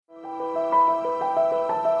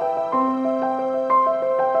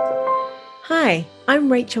Hi, I'm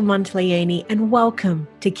Rachel Monteleone and welcome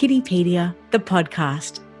to Kiddipedia, the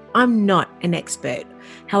podcast. I'm not an expert.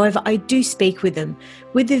 However, I do speak with them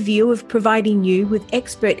with the view of providing you with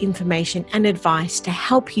expert information and advice to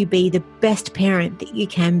help you be the best parent that you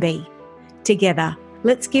can be. Together,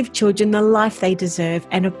 let's give children the life they deserve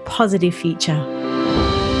and a positive future.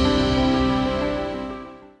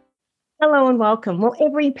 Hello and welcome. Well,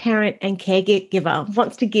 every parent and caregiver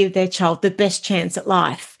wants to give their child the best chance at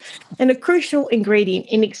life. And a crucial ingredient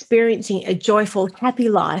in experiencing a joyful, happy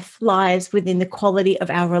life lies within the quality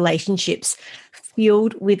of our relationships,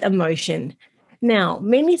 fueled with emotion. Now,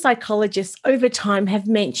 many psychologists over time have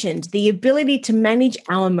mentioned the ability to manage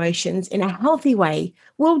our emotions in a healthy way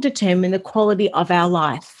will determine the quality of our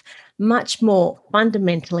life, much more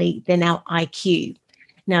fundamentally than our IQ.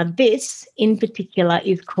 Now, this in particular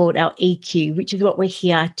is called our EQ, which is what we're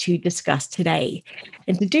here to discuss today.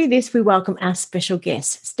 And to do this, we welcome our special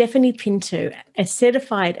guest, Stephanie Pinto, a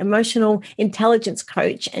certified emotional intelligence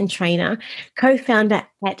coach and trainer, co-founder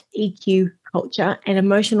at EQ Culture and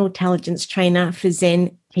emotional intelligence trainer for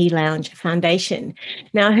Zen Tea Lounge Foundation.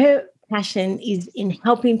 Now, her passion is in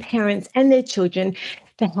helping parents and their children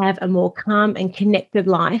to have a more calm and connected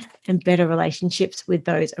life and better relationships with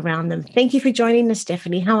those around them. Thank you for joining us,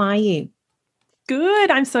 Stephanie. How are you?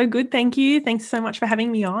 Good. I'm so good. Thank you. Thanks so much for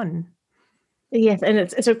having me on. Yes, and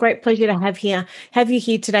it's a great pleasure to have you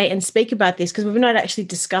here today and speak about this, because we've not actually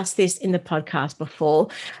discussed this in the podcast before.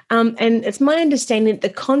 And it's my understanding that the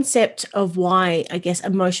concept of why, I guess,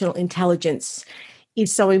 emotional intelligence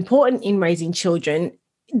is so important in raising children,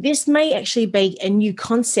 this may actually be a new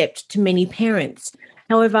concept to many parents.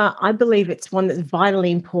 However, I believe it's one that's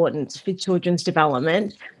vitally important for children's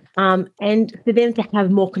development and for them to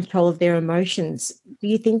have more control of their emotions. Do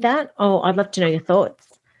you think that? Oh, I'd love to know your thoughts.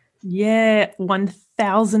 Yeah,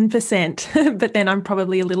 1000%. But then I'm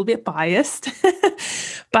probably a little bit biased.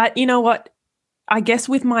 But you know what? I guess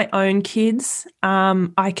with my own kids,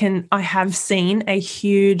 I have seen a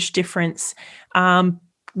huge difference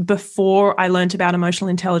before I learned about emotional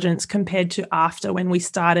intelligence compared to after, when we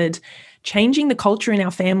started changing the culture in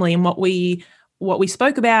our family and what we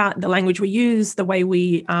spoke about, the language we use, the way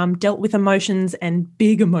we dealt with emotions and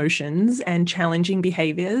big emotions and challenging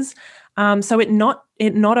behaviors. So it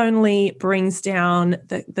not only brings down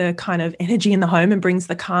the kind of energy in the home and brings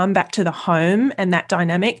the calm back to the home and that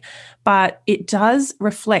dynamic, but it does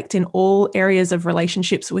reflect in all areas of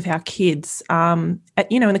relationships with our kids, in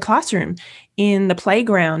the classroom, in the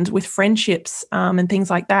playground, with friendships and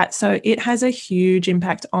things like that. So it has a huge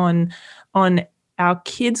impact on our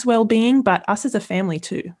kids' well-being, but us as a family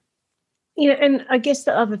too. And I guess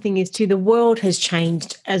the other thing is too, the world has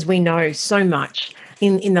changed, as we know, so much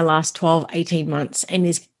in the last 12, 18 months, and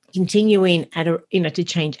is continuing to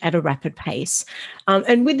change at a rapid pace.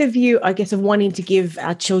 And with the view, I guess, of wanting to give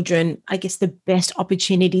our children, I guess, the best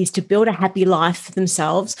opportunities to build a happy life for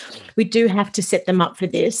themselves, we do have to set them up for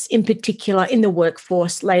this, in particular in the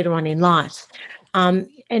workforce later on in life.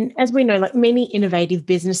 And as we know, like many innovative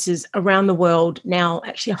businesses around the world now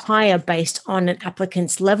actually hire based on an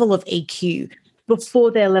applicant's level of EQ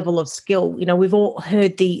before their level of skill. You know, we've all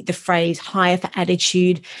heard the phrase hire for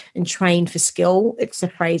attitude and train for skill. It's a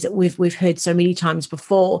phrase that we've heard so many times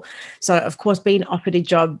before. So, of course, being offered a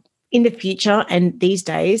job in the future and these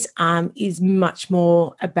days is much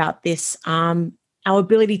more about this our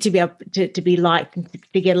ability to be able to be liked and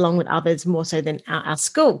to get along with others more so than our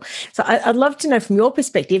school. So I'd love to know from your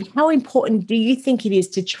perspective, how important do you think it is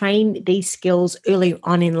to train these skills early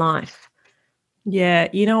on in life? Yeah,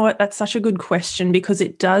 you know what? That's such a good question, because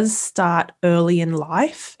it does start early in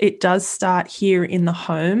life. It does start here in the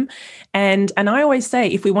home. And I always say,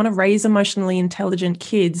 if we want to raise emotionally intelligent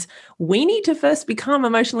kids, we need to first become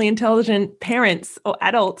emotionally intelligent parents or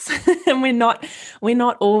adults. And we're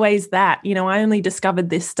not always that. You know, I only discovered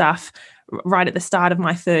this stuff right at the start of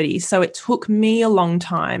my 30s. So it took me a long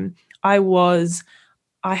time.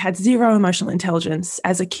 I had zero emotional intelligence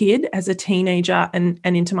as a kid, as a teenager, and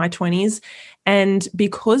into my 20s. And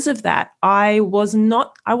because of that, I wasn't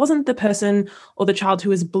the person or the child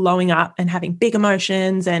who was blowing up and having big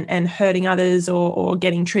emotions and hurting others or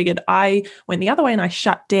getting triggered. I went the other way and I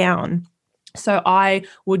shut down. So I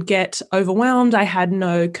would get overwhelmed. I had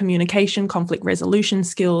no communication, conflict resolution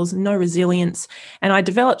skills, no resilience. And I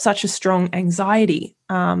developed such a strong anxiety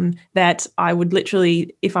that I would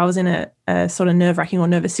literally, if I was in a sort of nerve-wracking or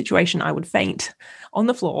nervous situation, I would faint on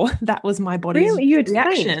the floor. That was my body's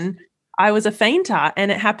reaction. Faint? I was a fainter,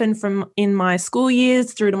 and it happened from in my school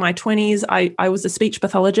years through to my 20s. I was a speech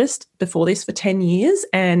pathologist before this for 10 years,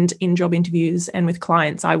 and in job interviews and with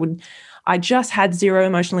clients, I would I just had zero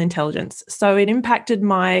emotional intelligence. So it impacted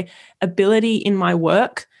my ability in my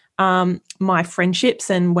work, my friendships,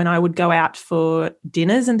 and when I would go out for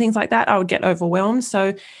dinners and things like that, I would get overwhelmed.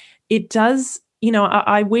 So it does,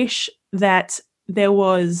 I wish that there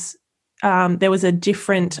was a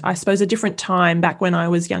different, I suppose, a different time back when I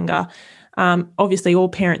was younger. Obviously, all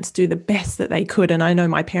parents do the best that they could, and I know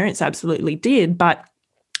my parents absolutely did, but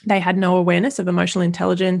they had no awareness of emotional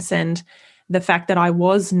intelligence and the fact that I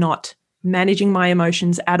was not managing my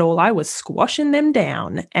emotions at all. I was squashing them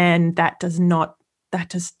down, and that just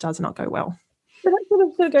does not go well. So that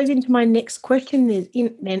sort of goes into my next question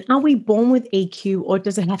then. Are we born with EQ, or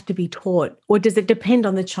does it have to be taught, or does it depend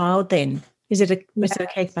on the child then? Is it a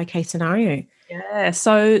case-by-case scenario? Yeah.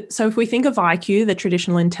 So if we think of IQ, the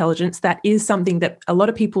traditional intelligence, that is something that a lot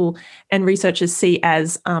of people and researchers see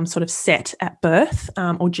as sort of set at birth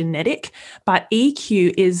or genetic. But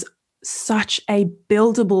EQ is such a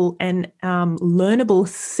buildable and learnable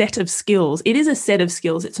set of skills. It is a set of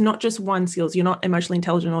skills. It's not just one skills. You're not emotionally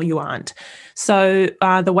intelligent or you aren't. So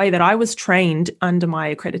the way that I was trained under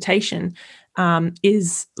my accreditation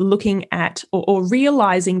is looking at or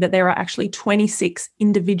realizing that there are actually 26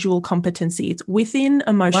 individual competencies within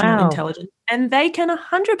emotional intelligence, and they can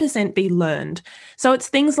 100% be learned. So it's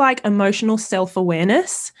things like emotional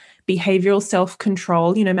self-awareness, behavioral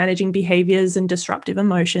self-control, managing behaviors and disruptive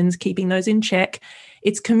emotions, keeping those in check.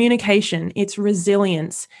 It's communication, it's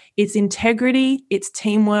resilience, it's integrity, it's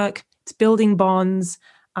teamwork, it's building bonds,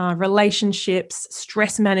 relationships,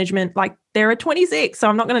 stress management. Like, there are 26, so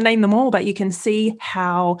I'm not going to name them all, but you can see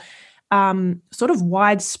how sort of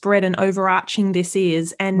widespread and overarching this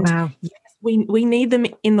is. And yes, we need them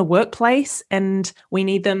in the workplace, and we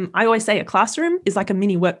need them. I always say a classroom is like a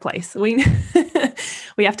mini workplace. We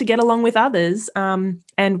have to get along with others,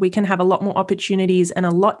 and we can have a lot more opportunities and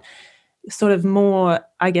a lot sort of more,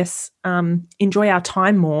 I guess, enjoy our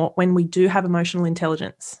time more when we do have emotional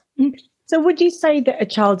intelligence. So would you say that a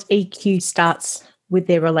child's EQ starts with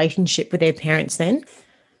their relationship with their parents then?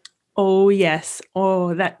 Oh, yes.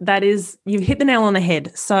 Oh, that is, you've hit the nail on the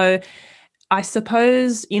head. So I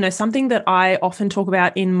suppose, something that I often talk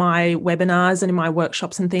about in my webinars and in my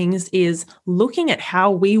workshops and things is looking at how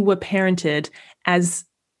we were parented as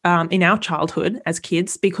in our childhood as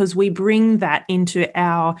kids, because we bring that into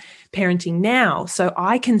our parenting now. So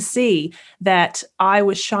I can see that I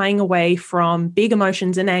was shying away from big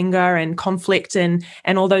emotions and anger and conflict and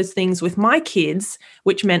all those things with my kids,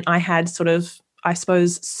 which meant I had sort of, I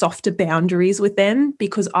suppose, softer boundaries with them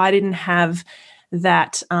because I didn't have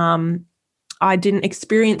that, I didn't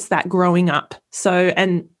experience that growing up. So,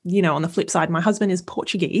 and, on the flip side, my husband is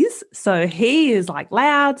Portuguese. So he is like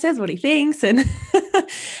loud, says what he thinks, and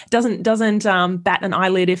doesn't bat an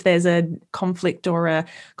eyelid if there's a conflict or a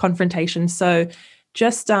confrontation. So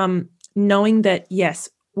just knowing that, yes,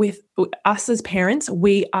 with us as parents,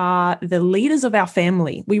 we are the leaders of our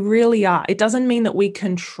family. We really are. It doesn't mean that we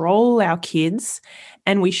control our kids,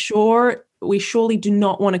 and we surely do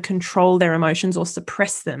not want to control their emotions or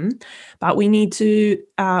suppress them, but we need to,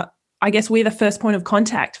 I guess we're the first point of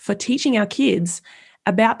contact for teaching our kids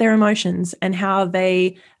about their emotions and how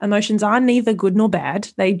emotions are neither good nor bad.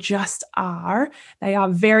 They just are. They are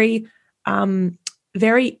very,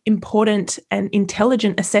 very important and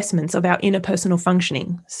intelligent assessments of our interpersonal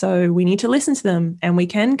functioning. So we need to listen to them, and we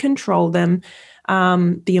can control them,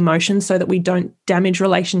 the emotions, so that we don't damage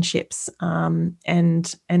relationships,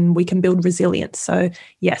 and we can build resilience. So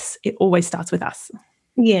yes, it always starts with us.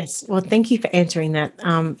 Yes. Well, thank you for answering that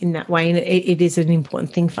in that way. And it is an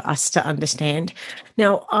important thing for us to understand.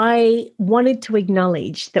 Now, I wanted to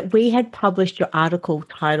acknowledge that we had published your article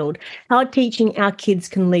titled How Teaching Our Kids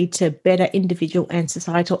Can Lead to Better Individual and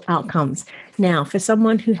Societal Outcomes. Now, for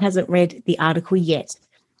someone who hasn't read the article yet,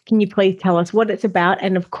 can you please tell us what it's about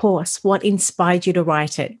and, of course, what inspired you to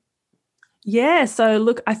write it? Yeah. So,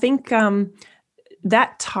 look, I think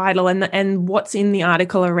that title and what's in the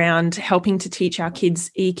article around helping to teach our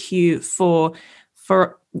kids EQ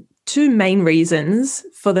for two main reasons: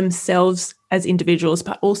 for themselves as individuals,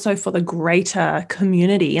 but also for the greater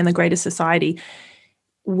community and the greater society.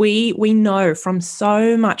 We know from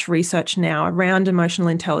so much research now around emotional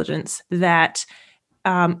intelligence that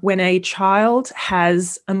when a child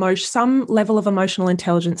has some level of emotional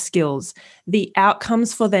intelligence skills, the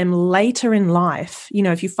outcomes for them later in life,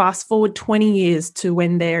 if you fast forward 20 years to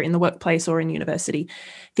when they're in the workplace or in university,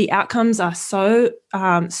 the outcomes are so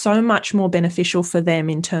much more beneficial for them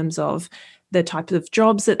in terms of the types of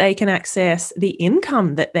jobs that they can access, the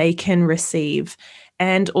income that they can receive,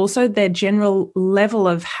 and also their general level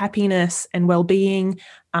of happiness and well-being,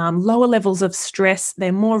 lower levels of stress.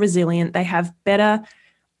 They're more resilient. They have better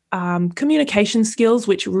communication skills,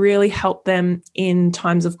 which really help them in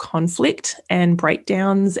times of conflict and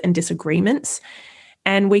breakdowns and disagreements.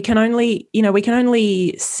 And we can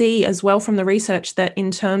only see as well from the research that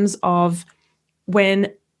in terms of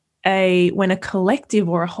when a collective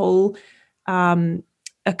or a whole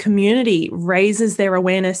a community raises their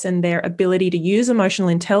awareness and their ability to use emotional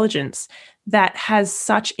intelligence, that has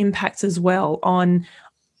such impacts as well on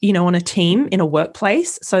on a team in a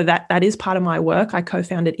workplace. So that is part of my work. I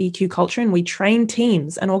co-founded EQ Culture, and we train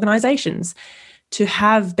teams and organizations to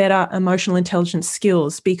have better emotional intelligence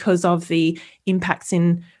skills because of the impacts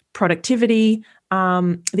in productivity,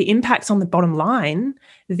 the impacts on the bottom line,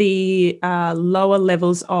 the lower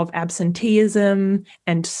levels of absenteeism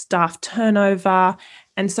and staff turnover.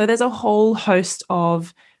 And so there's a whole host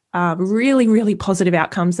of really, really positive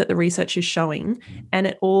outcomes that the research is showing. And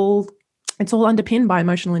it's all underpinned by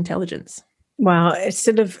emotional intelligence. Wow, it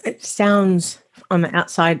sounds on the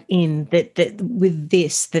outside in that with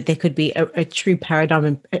this, that there could be a true paradigm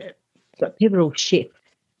and a pivotal shift,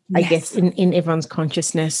 I guess, in everyone's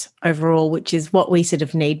consciousness overall, which is what we sort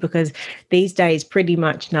of need, because these days pretty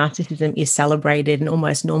much narcissism is celebrated and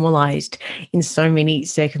almost normalized in so many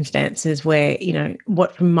circumstances where,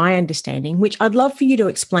 what from my understanding, which I'd love for you to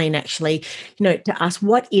explain actually, to us,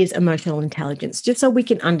 what is emotional intelligence, just so we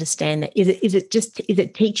can understand that. Is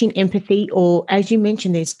it teaching empathy, or as you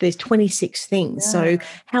mentioned, there's 26 things. Yeah. So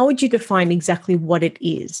how would you define exactly what it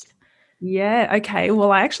is? Yeah. Okay.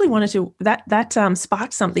 Well, I actually wanted to, that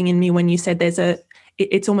sparked something in me when you said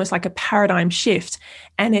it's almost like a paradigm shift.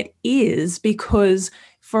 And it is, because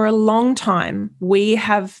for a long time, we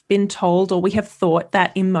have been told, or we have thought,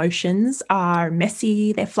 that emotions are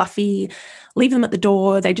messy, they're fluffy, leave them at the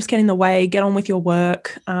door, they just get in the way, get on with your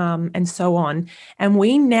work, and so on. And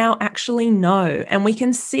we now actually know, and we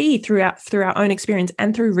can see through our own experience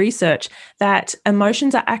and through research, that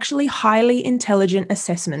emotions are actually highly intelligent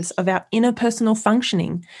assessments of our interpersonal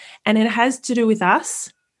functioning. And it has to do with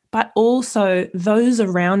us, but also those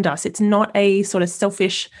around us. It's not a sort of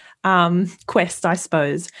selfish quest, I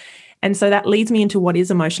suppose. And so that leads me into what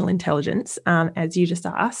is emotional intelligence, as you just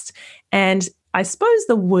asked. And I suppose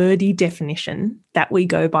the wordy definition that we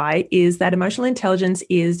go by is that emotional intelligence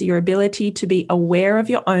is your ability to be aware of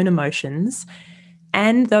your own emotions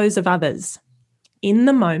and those of others in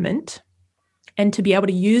the moment, and to be able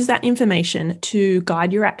to use that information to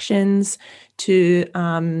guide your actions, to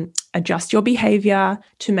adjust your behavior,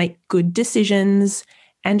 to make good decisions,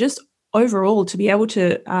 and just overall to be able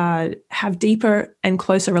to have deeper and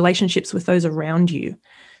closer relationships with those around you.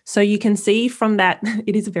 So you can see from that,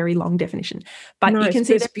 it is a very long definition, but you can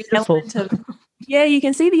see it's beautiful. You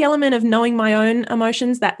can see the element of knowing my own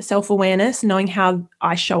emotions, that self-awareness, knowing how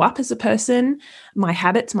I show up as a person, my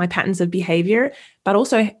habits, my patterns of behavior, but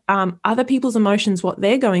also other people's emotions, what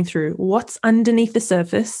they're going through, what's underneath the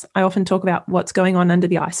surface. I often talk about what's going on under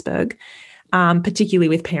the iceberg, particularly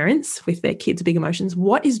with parents, with their kids' big emotions.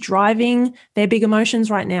 What is driving their big emotions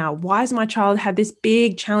right now? Why has my child had this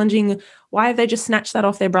big, challenging, why have they just snatched that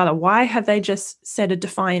off their brother? Why have they just said a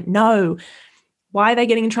defiant no? Why are they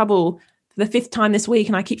getting in trouble for the 5th time this week?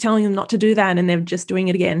 And I keep telling them not to do that, and they're just doing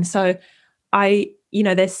it again. So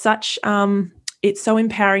there's such, it's so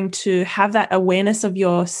empowering to have that awareness of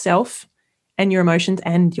yourself and your emotions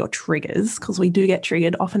and your triggers, because we do get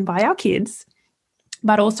triggered often by our kids,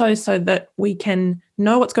 but also so that we can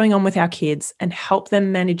know what's going on with our kids and help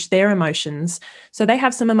them manage their emotions. So they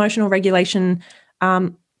have some emotional regulation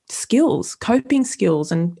skills, coping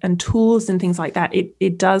skills and tools and things like that.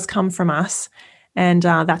 It does come from us. And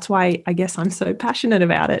that's why I guess I'm so passionate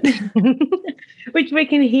about it. Which we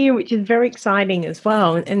can hear, which is very exciting as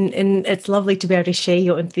well. And it's lovely to be able to share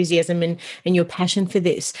your enthusiasm and your passion for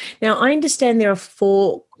this. Now, I understand there are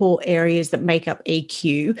 4 core areas that make up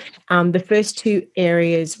EQ. The first 2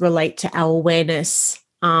 areas relate to our awareness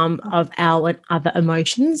of our and other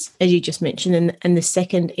emotions, as you just mentioned. And the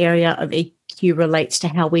second area of EQ relates to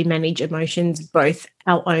how we manage emotions, both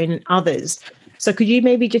our own and others. So could you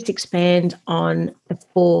maybe just expand on the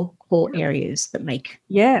 4 core areas that make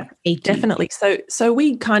EQ? Definitely. So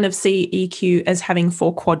we kind of see EQ as having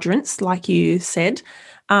 4 quadrants, like you said.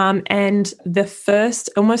 And the first,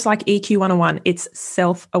 almost like EQ 101, it's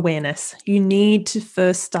self-awareness. You need to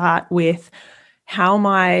first start with how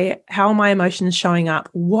are my emotions showing up?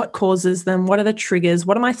 What causes them? What are the triggers?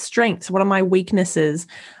 What are my strengths? What are my weaknesses?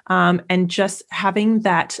 And just having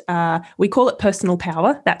that, we call it personal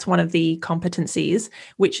power. That's one of the competencies,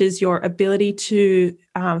 which is your ability to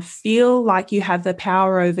feel like you have the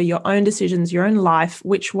power over your own decisions, your own life,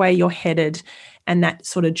 which way you're headed, and that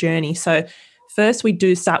sort of journey. So first, we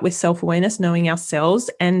do start with self-awareness, knowing ourselves.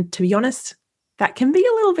 And to be honest, that can be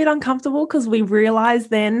a little bit uncomfortable because we realize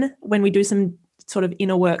then when we do some sort of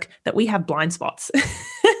inner work that we have blind spots.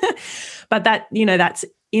 But that, that's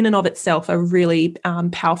in and of itself a really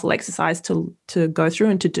powerful exercise to go through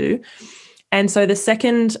and to do. And so the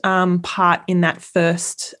second part in that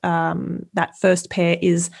first pair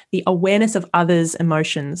is the awareness of others'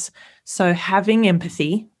 emotions. So having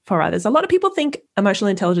empathy for others. A lot of people think emotional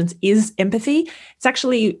intelligence is empathy. It's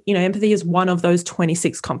actually, empathy is one of those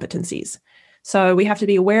 26 competencies. So we have to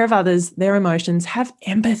be aware of others, their emotions, have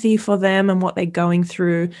empathy for them and what they're going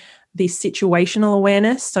through, the situational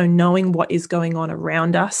awareness, so knowing what is going on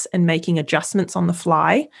around us and making adjustments on the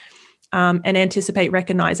fly, and anticipate,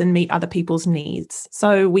 recognize, and meet other people's needs.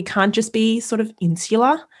 So we can't just be sort of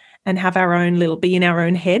insular and have be in our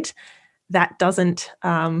own head. That doesn't,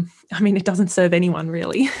 it doesn't serve anyone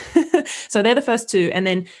really. So they're the first two. And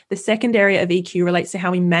then the second area of EQ relates to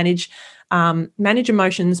how we manage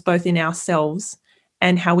emotions both in ourselves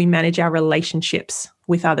and how we manage our relationships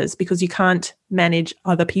with others, because you can't manage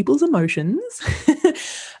other people's emotions.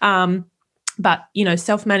 But,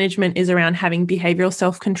 self-management is around having behavioral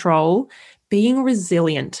self-control, being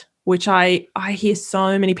resilient, which I hear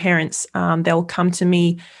so many parents, they'll come to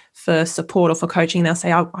me for support or for coaching. They'll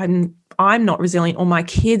say, I'm not resilient, or my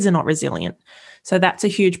kids are not resilient. So that's a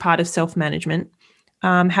huge part of self-management.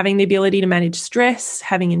 Having the ability to manage stress,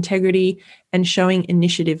 having integrity, and showing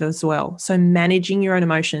initiative as well. So managing your own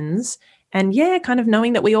emotions and kind of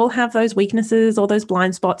knowing that we all have those weaknesses or those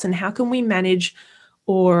blind spots, and how can we manage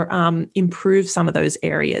or improve some of those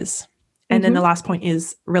areas. And then the last point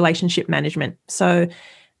is relationship management. So,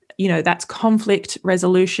 that's conflict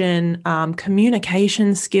resolution,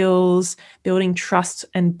 communication skills, building trust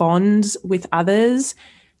and bonds with others,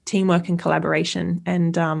 teamwork and collaboration.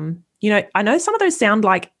 And, I know some of those sound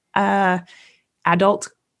like adult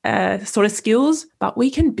sort of skills, but we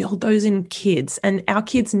can build those in kids, and our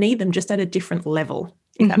kids need them just at a different level,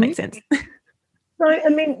 if that makes sense. So,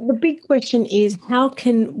 the big question is, how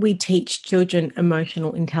can we teach children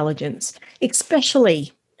emotional intelligence,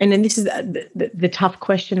 especially, and then this is the tough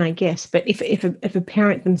question, I guess, but if a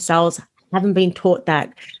parent themselves haven't been taught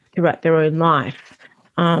that throughout their own life,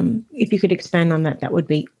 if you could expand on that, that would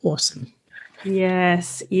be awesome.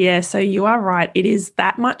 Yes. Yeah. So you are right. It is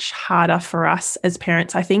that much harder for us as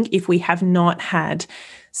parents, I think, if we have not had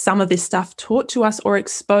some of this stuff taught to us or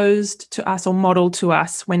exposed to us or modeled to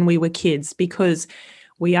us when we were kids, because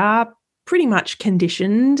we are pretty much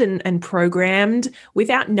conditioned and programmed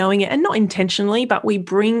without knowing it, and not intentionally, but we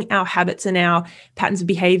bring our habits and our patterns of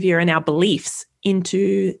behavior and our beliefs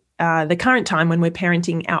into the current time when we're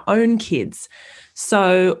parenting our own kids.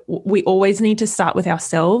 So we always need to start with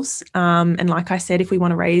ourselves. And like I said, if we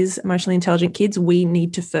want to raise emotionally intelligent kids, we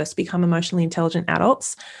need to first become emotionally intelligent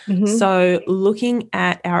adults. So looking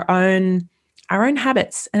at our own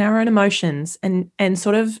habits and our own emotions, and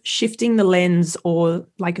sort of shifting the lens, or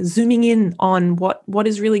like zooming in on what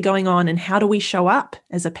is really going on and how do we show up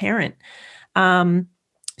as a parent.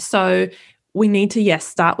 So we need to,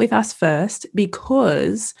 start with us first,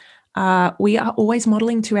 because we are always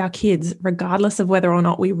modeling to our kids, regardless of whether or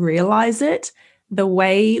not we realize it, the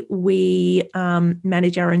way we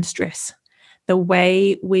manage our own stress, the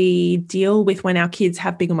way we deal with when our kids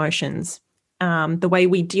have big emotions, the way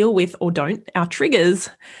we deal with, or don't, our triggers.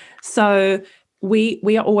 So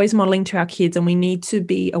we are always modeling to our kids, and we need to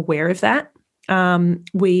be aware of that.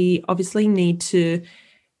 We obviously need to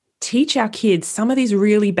teach our kids some of these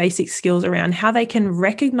really basic skills around how they can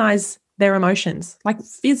recognize their emotions, like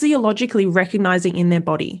physiologically recognizing in their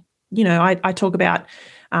body. I talk about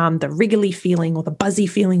the wriggly feeling, or the buzzy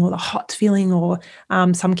feeling, or the hot feeling, or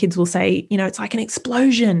some kids will say, it's like an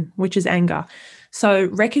explosion, which is anger. So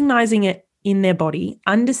recognizing it in their body,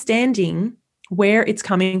 understanding where it's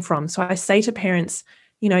coming from. So I say to parents,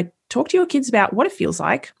 talk to your kids about what it feels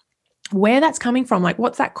like, where that's coming from, like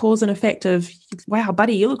what's that cause and effect of, wow,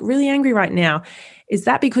 buddy, you look really angry right now. Is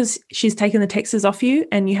that because she's taken the textures off you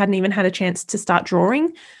and you hadn't even had a chance to start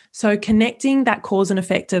drawing? So connecting that cause and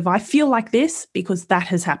effect of, I feel like this because that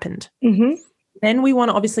has happened. Then we want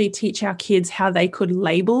to obviously teach our kids how they could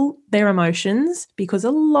label their emotions, because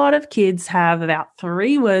a lot of kids have about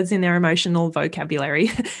 3 words in their emotional vocabulary: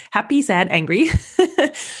 happy, sad, angry.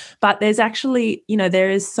 But there's actually, there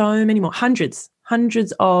is so many more, hundreds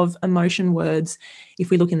of emotion words if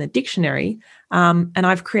we look in the dictionary. And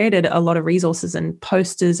I've created a lot of resources and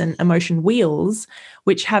posters and emotion wheels,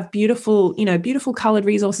 which have beautiful colored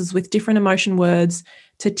resources with different emotion words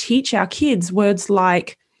to teach our kids words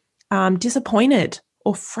like disappointed,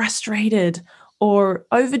 or frustrated, or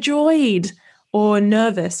overjoyed, or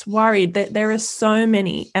nervous, worried. That there are so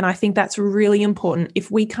many. And I think that's really important.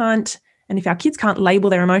 If we can't, And if our kids can't label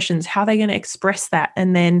their emotions, how are they going to express that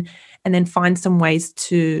and then find some ways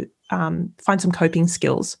to find some coping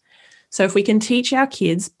skills? So if we can teach our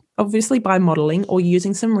kids, obviously by modeling or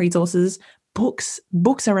using some resources, books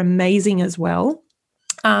are amazing as well.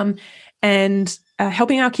 And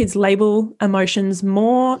helping our kids label emotions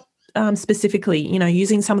more specifically,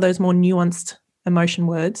 using some of those more nuanced emotion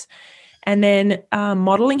words, and then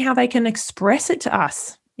modeling how they can express it to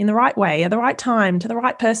us in the right way, at the right time, to the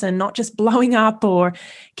right person, not just blowing up or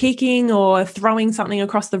kicking or throwing something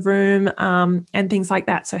across the room and things like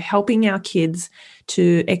that. So helping our kids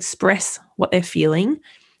to express what they're feeling.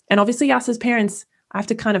 And obviously us as parents, I have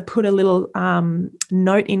to kind of put a little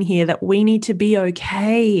note in here that we need to be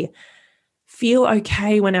okay. Feel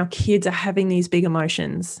okay when our kids are having these big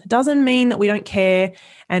emotions. It doesn't mean that we don't care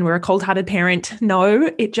and we're a cold-hearted parent.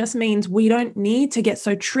 No, it just means we don't need to get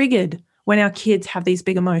so triggered when our kids have these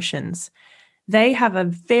big emotions. They have a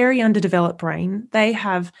very underdeveloped brain. They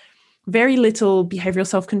have very little behavioral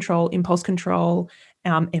self-control, impulse control,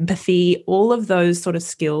 empathy, all of those sort of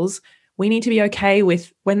skills. We need to be okay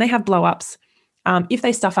with when they have blow-ups, if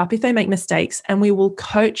they stuff up, if they make mistakes, and we will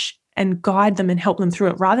coach and guide them and help them through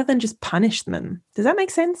it rather than just punish them. Does that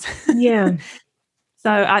make sense? Yeah.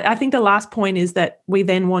 So I think the last point is that we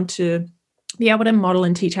then want to be able to model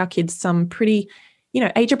and teach our kids some pretty,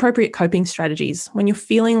 age-appropriate coping strategies. When you're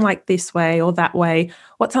feeling like this way or that way,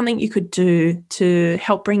 what's something you could do to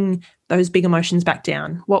help bring those big emotions back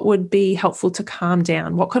down? What would be helpful to calm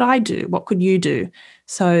down? What could I do? What could you do?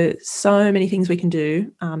 So many things we can do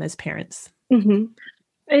as parents. Mm-hmm.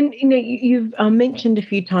 And, you've mentioned a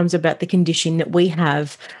few times about the condition that we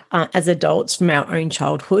have as adults from our own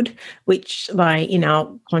childhood, which lie in our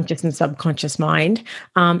conscious and subconscious mind.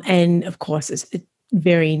 And, of course, it's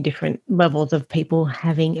varying different levels of people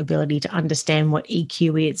having ability to understand what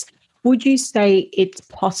EQ is. Would you say it's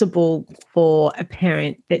possible for a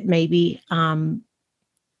parent that maybe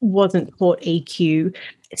wasn't taught EQ,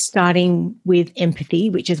 starting with empathy,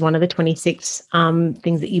 which is one of the 26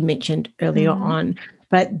 things that you mentioned earlier on,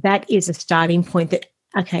 but that is a starting point that,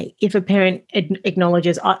 okay, if a parent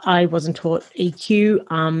acknowledges I wasn't taught EQ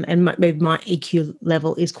and maybe my EQ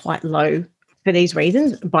level is quite low for these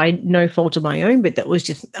reasons, by no fault of my own, but that was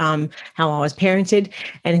just how I was parented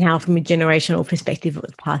and how from a generational perspective it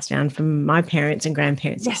was passed down from my parents and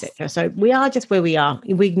grandparents, Yes. etc. So we are just where we are.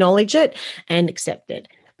 We acknowledge it and accept it,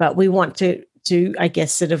 but we want to I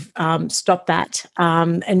guess, sort of stop that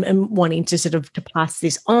and wanting to sort of to pass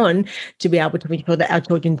this on to be able to ensure that our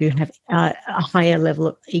children do have a higher level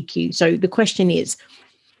of EQ. So the question is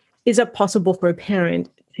it possible for a parent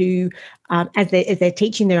to, as they're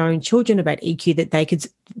teaching their own children about EQ, that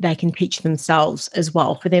they can teach themselves as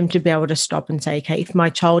well, for them to be able to stop and say, okay, if my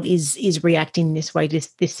child is reacting this way, this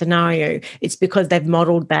scenario, it's because they've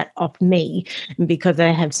modeled that off me and because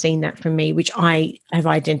they have seen that from me, which I have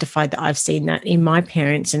identified that I've seen that in my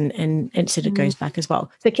parents and sort of goes back as well.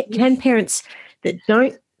 So can parents that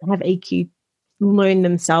don't have EQ learn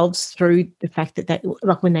themselves through the fact that they,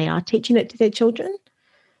 like when they are teaching it to their children?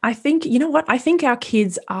 I think, I think our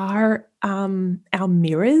kids are our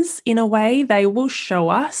mirrors in a way. They will show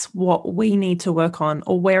us what we need to work on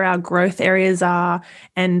or where our growth areas are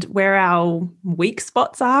and where our weak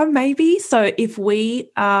spots are maybe. So if we,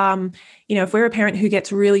 if we're a parent who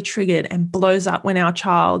gets really triggered and blows up when our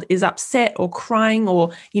child is upset or crying or,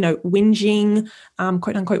 whinging,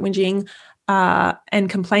 quote unquote whinging, and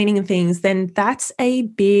complaining and things, then that's a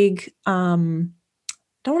big,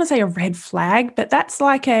 don't want to say a red flag, but that's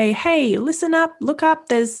like a, hey, listen up, look up.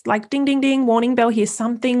 There's like ding, ding, ding, warning bell here.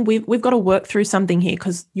 Something we've got to work through something here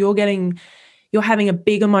because you're having a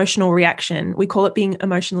big emotional reaction. We call it being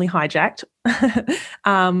emotionally hijacked.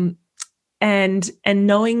 And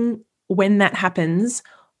knowing when that happens,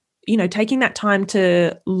 taking that time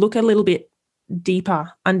to look a little bit deeper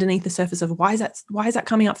underneath the surface of why is that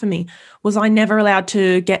coming up for me? Was I never allowed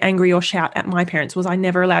to get angry or shout at my parents? Was I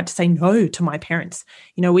never allowed to say no to my parents?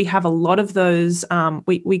 We have a lot of those,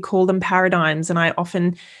 we call them paradigms, and I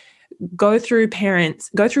often go through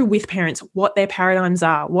with parents what their paradigms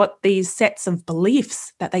are, what these sets of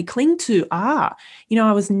beliefs that they cling to are.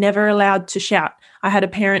 I was never allowed to shout. I had a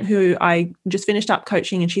parent who I just finished up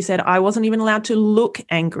coaching and she said I wasn't even allowed to look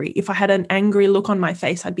angry. If I had an angry look on my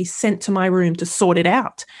face, I'd be sent to my room to sort it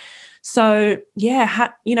out. So yeah,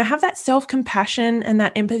 have that self-compassion and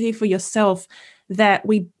that empathy for yourself that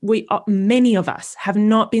many of us have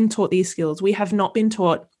not been taught these skills. We have not been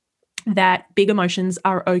taught that big emotions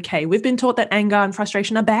are okay. We've been taught that anger and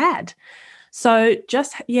frustration are bad. So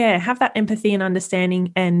just, have that empathy and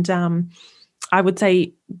understanding. And I would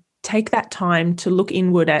say take that time to look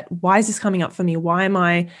inward at why is this coming up for me? Why am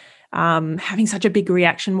I having such a big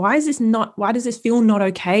reaction. Why does this feel not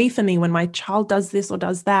okay for me when my child does this or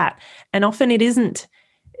does that? And often it isn't.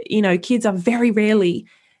 Kids are very rarely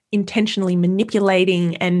intentionally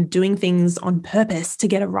manipulating and doing things on purpose to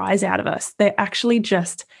get a rise out of us. They're actually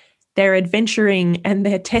just, they're adventuring and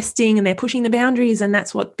they're testing and they're pushing the boundaries, and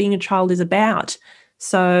that's what being a child is about.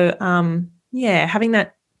 So having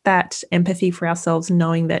that empathy for ourselves,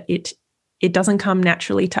 knowing that it doesn't come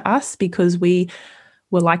naturally to us because we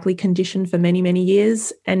were likely conditioned for many, many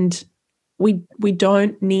years, and we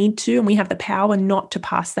don't need to, and we have the power not to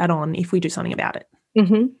pass that on if we do something about it.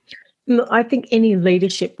 Mm-hmm. Look, I think any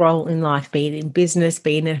leadership role in life, be it in business,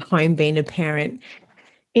 being at home, being a parent,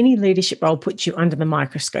 any leadership role puts you under the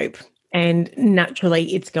microscope. And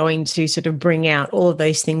naturally, it's going to sort of bring out all of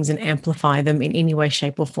those things and amplify them in any way,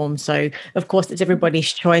 shape, or form. So, of course, it's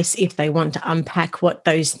everybody's choice if they want to unpack what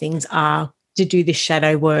those things are, to do the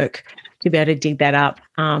shadow work, to be able to dig that up.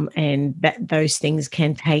 And that those things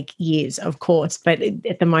can take years, of course. But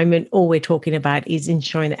at the moment, all we're talking about is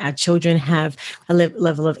ensuring that our children have a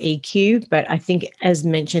level of EQ. But I think, as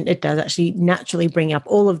mentioned, it does actually naturally bring up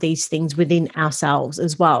all of these things within ourselves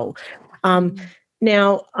as well.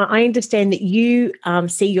 Now, I understand that you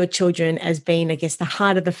see your children as being, I guess, the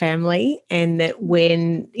heart of the family, and that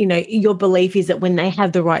when, your belief is that when they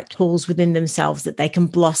have the right tools within themselves, that they can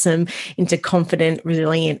blossom into confident,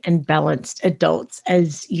 resilient, and balanced adults,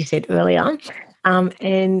 as you said earlier.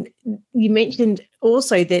 And you mentioned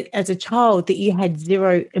also that as a child that you had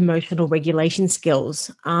zero emotional regulation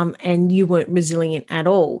skills, and you weren't resilient at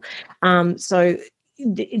all. So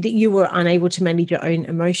that you were unable to manage your own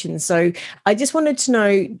emotions. So I just wanted to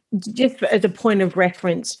know, just as a point of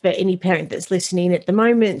reference for any parent that's listening at the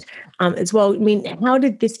moment as well, I mean, how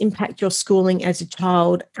did this impact your schooling as a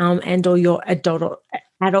child and or your adult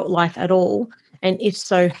life at all? And if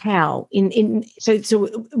so, how?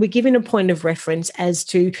 So we're given a point of reference as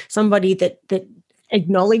to somebody that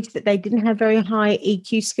acknowledged that they didn't have very high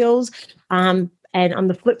EQ skills. And on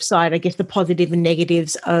the flip side, I guess the positive and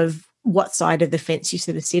negatives of what side of the fence you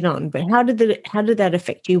sort of sit on. But how did that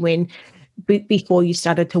affect you before you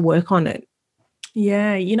started to work on it?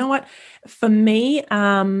 Yeah, you know what? For me,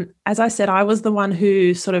 as I said, I was the one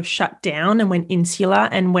who sort of shut down and went insular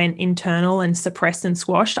and went internal and suppressed and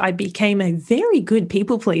squashed. I became a very good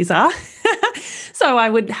people pleaser. So I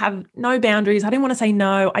would have no boundaries. I didn't want to say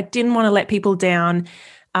no. I didn't want to let people down.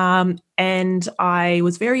 And I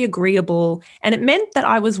was very agreeable, and it meant that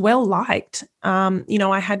I was well liked.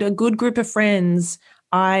 I had a good group of friends.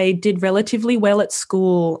 I did relatively well at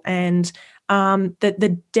school, and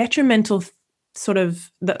the detrimental sort of,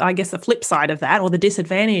 the flip side of that, or the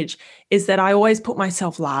disadvantage, is that I always put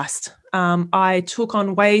myself last. I took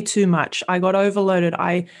on way too much. I got overloaded.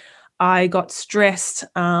 I got stressed.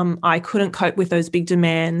 I couldn't cope with those big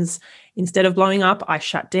demands. Instead of blowing up, I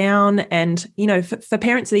shut down. And, for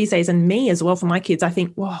parents these days, and me as well, for my kids, I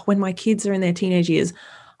think, when my kids are in their teenage years,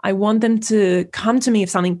 I want them to come to me if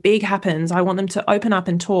something big happens. I want them to open up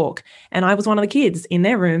and talk. And I was one of the kids in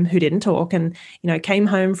their room who didn't talk, and, came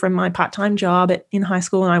home from my part-time job in high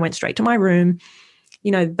school, and I went straight to my room.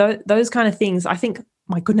 Those kind of things. I think,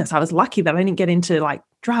 my goodness, I was lucky that I didn't get into like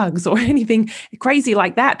drugs or anything crazy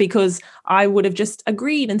like that, because I would have just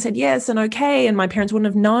agreed and said yes and okay, and my parents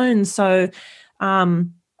wouldn't have known. So,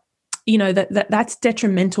 that's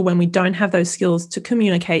detrimental when we don't have those skills to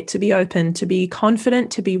communicate, to be open, to be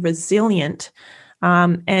confident, to be resilient.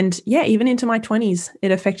 Even into my 20s,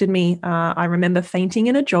 it affected me. I remember fainting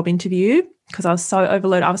in a job interview because I was so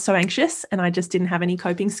overloaded. I was so anxious, and I just didn't have any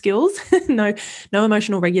coping skills, no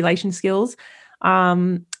emotional regulation skills.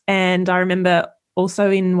 And I remember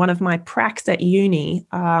also in one of my pracs at uni,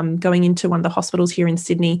 going into one of the hospitals here in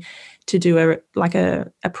Sydney to do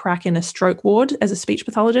a prac in a stroke ward as a speech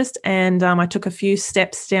pathologist. And I took a few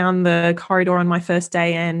steps down the corridor on my first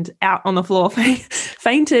day and out on the floor,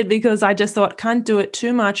 fainted, because I just thought, can't do it,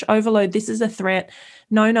 too much, overload, this is a threat,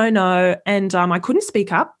 no. And I couldn't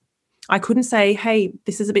speak up. I couldn't say, hey,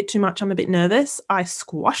 this is a bit too much, I'm a bit nervous. I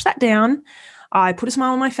squashed that down. I put a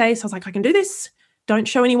smile on my face. I was like, I can do this. Don't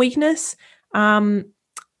show any weakness. Don't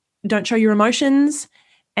show your emotions.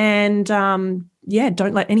 And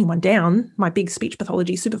don't let anyone down, my big speech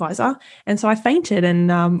pathology supervisor. And so I fainted.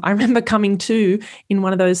 And I remember coming to in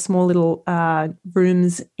one of those small little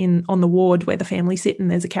rooms on the ward where the family sit, and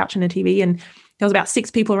there's a couch and a TV. And there was about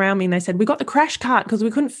 6 people around me, and they said, we got the crash cart because we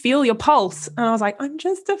couldn't feel your pulse. And I was like, I'm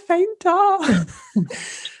just a fainter.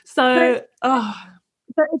 So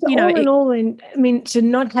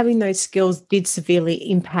not having those skills did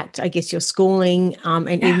severely impact, I guess, your schooling and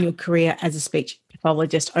even your career as a speech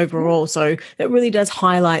pathologist overall. So that really does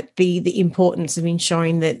highlight the importance of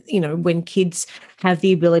ensuring that, when kids have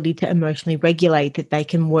the ability to emotionally regulate, that they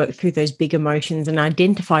can work through those big emotions and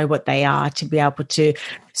identify what they are to be able to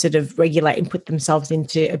sort of regulate and put themselves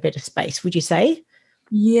into a better space. Would you say?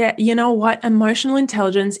 Yeah, you know what? Emotional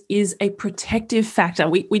intelligence is a protective factor.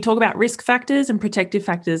 We talk about risk factors and protective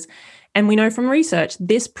factors. And we know from research,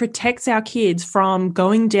 this protects our kids from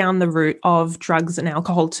going down the route of drugs and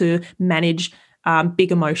alcohol to manage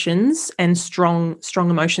big emotions and strong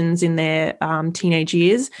emotions in their teenage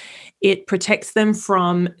years. It protects them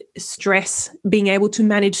from stress, being able to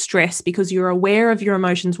manage stress because you're aware of your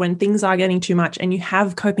emotions when things are getting too much and you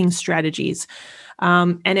have coping strategies.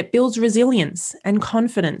 And it builds resilience and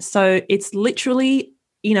confidence. So it's literally,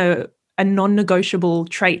 a non-negotiable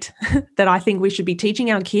trait that I think we should be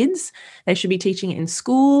teaching our kids. They should be teaching it in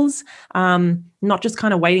schools, not just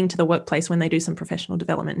kind of waiting to the workplace when they do some professional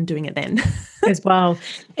development and doing it then. As well.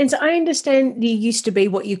 And so I understand you used to be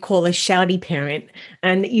what you call a shouty parent,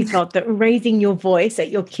 and you felt that raising your voice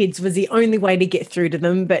at your kids was the only way to get through to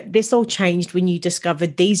them. But this all changed when you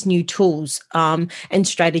discovered these new tools and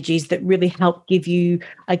strategies that really help give you,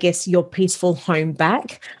 I guess, your peaceful home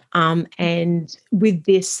back. And with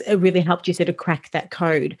this, it really helped you sort of crack that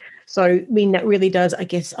code. So, I mean, that really does, I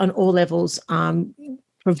guess, on all levels,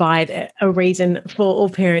 provide a reason for all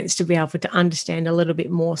parents to be able to understand a little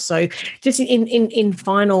bit more. So just in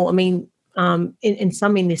final, I mean, in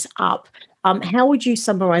summing this up, how would you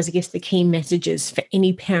summarize, I guess, the key messages for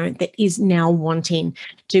any parent that is now wanting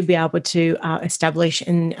to be able to establish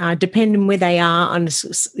and depend on where they are on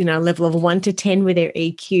a level of 1 to 10 with their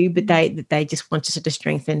EQ, but they just want to sort of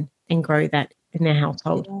strengthen and grow that in their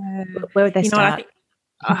household? Yeah. Where would they start?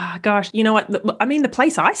 Gosh, you know what? I mean, the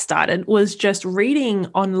place I started was just reading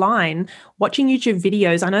online, watching YouTube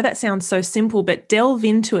videos. I know that sounds so simple, but delve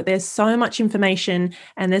into it. There's so much information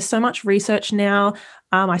and there's so much research now.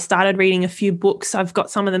 I started reading a few books. I've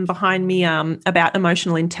got some of them behind me about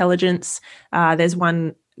emotional intelligence. There's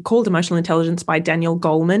one called Emotional Intelligence by Daniel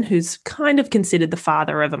Goleman, who's kind of considered the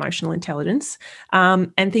father of emotional intelligence,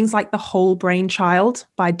 and things like The Whole Brain Child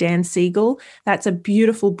by Dan Siegel. That's a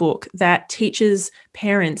beautiful book that teaches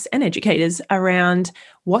parents and educators around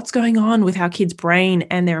what's going on with our kids' brain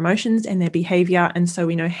and their emotions and their behavior. And so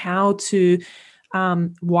we know how to,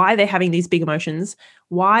 why they're having these big emotions,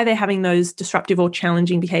 why they're having those disruptive or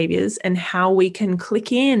challenging behaviors, and how we can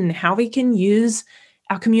click in, how we can use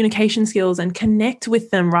our communication skills and connect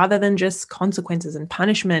with them rather than just consequences and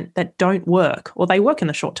punishment that don't work, or they work in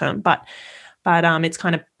the short term, but it's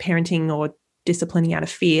kind of parenting or disciplining out of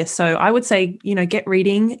fear. So I would say, get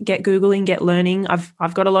reading, get Googling, get learning.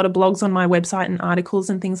 I've got a lot of blogs on my website and articles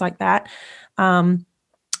and things like that.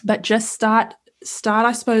 But just start,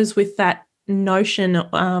 I suppose, with that notion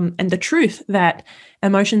and the truth that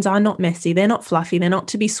emotions are not messy. They're not fluffy. They're not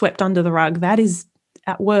to be swept under the rug. That is,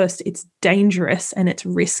 at worst, it's dangerous and it's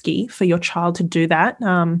risky for your child to do that.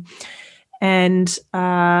 And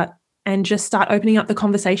just start opening up the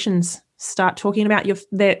conversations. Start talking about your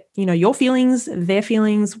feelings, their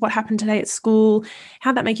feelings, what happened today at school,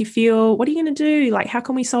 how'd that make you feel? What are you going to do? Like, how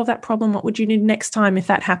can we solve that problem? What would you do next time if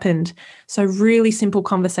that happened? So really simple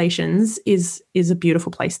conversations is a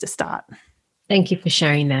beautiful place to start. Thank you for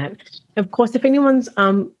sharing that. Of course, if anyone's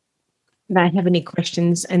they have any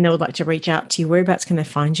questions and they would like to reach out to you, whereabouts can they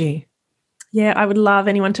find you? Yeah, I would love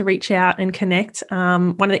anyone to reach out and connect.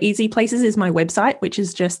 One of the easy places is my website, which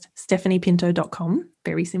is just stephaniepinto.com.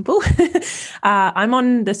 Very simple. I'm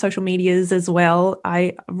on the social medias as well.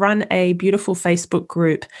 I run a beautiful Facebook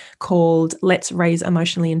group called Let's Raise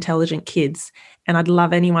Emotionally Intelligent Kids. And I'd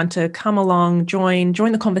love anyone to come along, join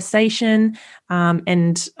the conversation.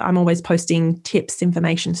 And I'm always posting tips,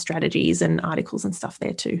 information, strategies, and articles and stuff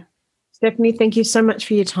there too. Stephanie, thank you so much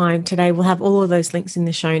for your time today. We'll have all of those links in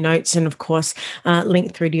the show notes and, of course,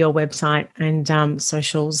 link through to your website and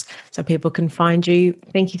socials so people can find you.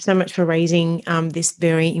 Thank you so much for raising this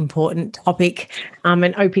very important topic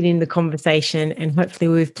and opening the conversation. And hopefully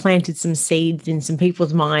we've planted some seeds in some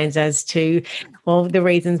people's minds as to, well, the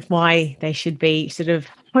reasons why they should be sort of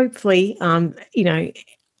hopefully,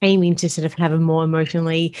 aiming to sort of have a more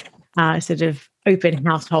emotionally sort of open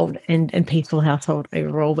household and peaceful household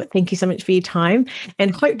overall. But thank you so much for your time and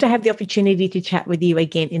hope to have the opportunity to chat with you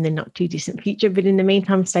again in the not too distant future. But in the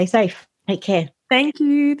meantime, stay safe. Take care. Thank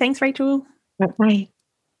you. Thanks, Rachel. Bye.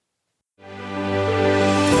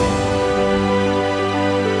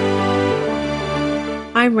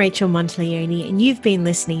 I'm Rachel Monteleone, and you've been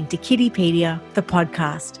listening to Kiddipedia, the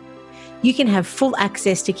podcast. You can have full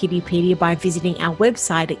access to Kiddipedia by visiting our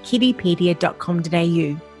website at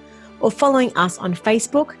kiddipedia.com.au. or following us on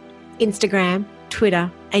Facebook, Instagram,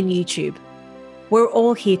 Twitter, and YouTube. We're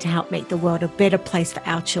all here to help make the world a better place for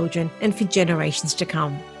our children and for generations to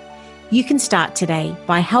come. You can start today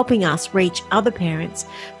by helping us reach other parents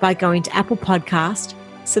by going to Apple Podcast,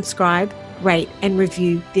 subscribe, rate, and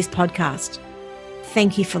review this podcast.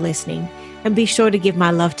 Thank you for listening, and be sure to give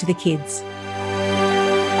my love to the kids.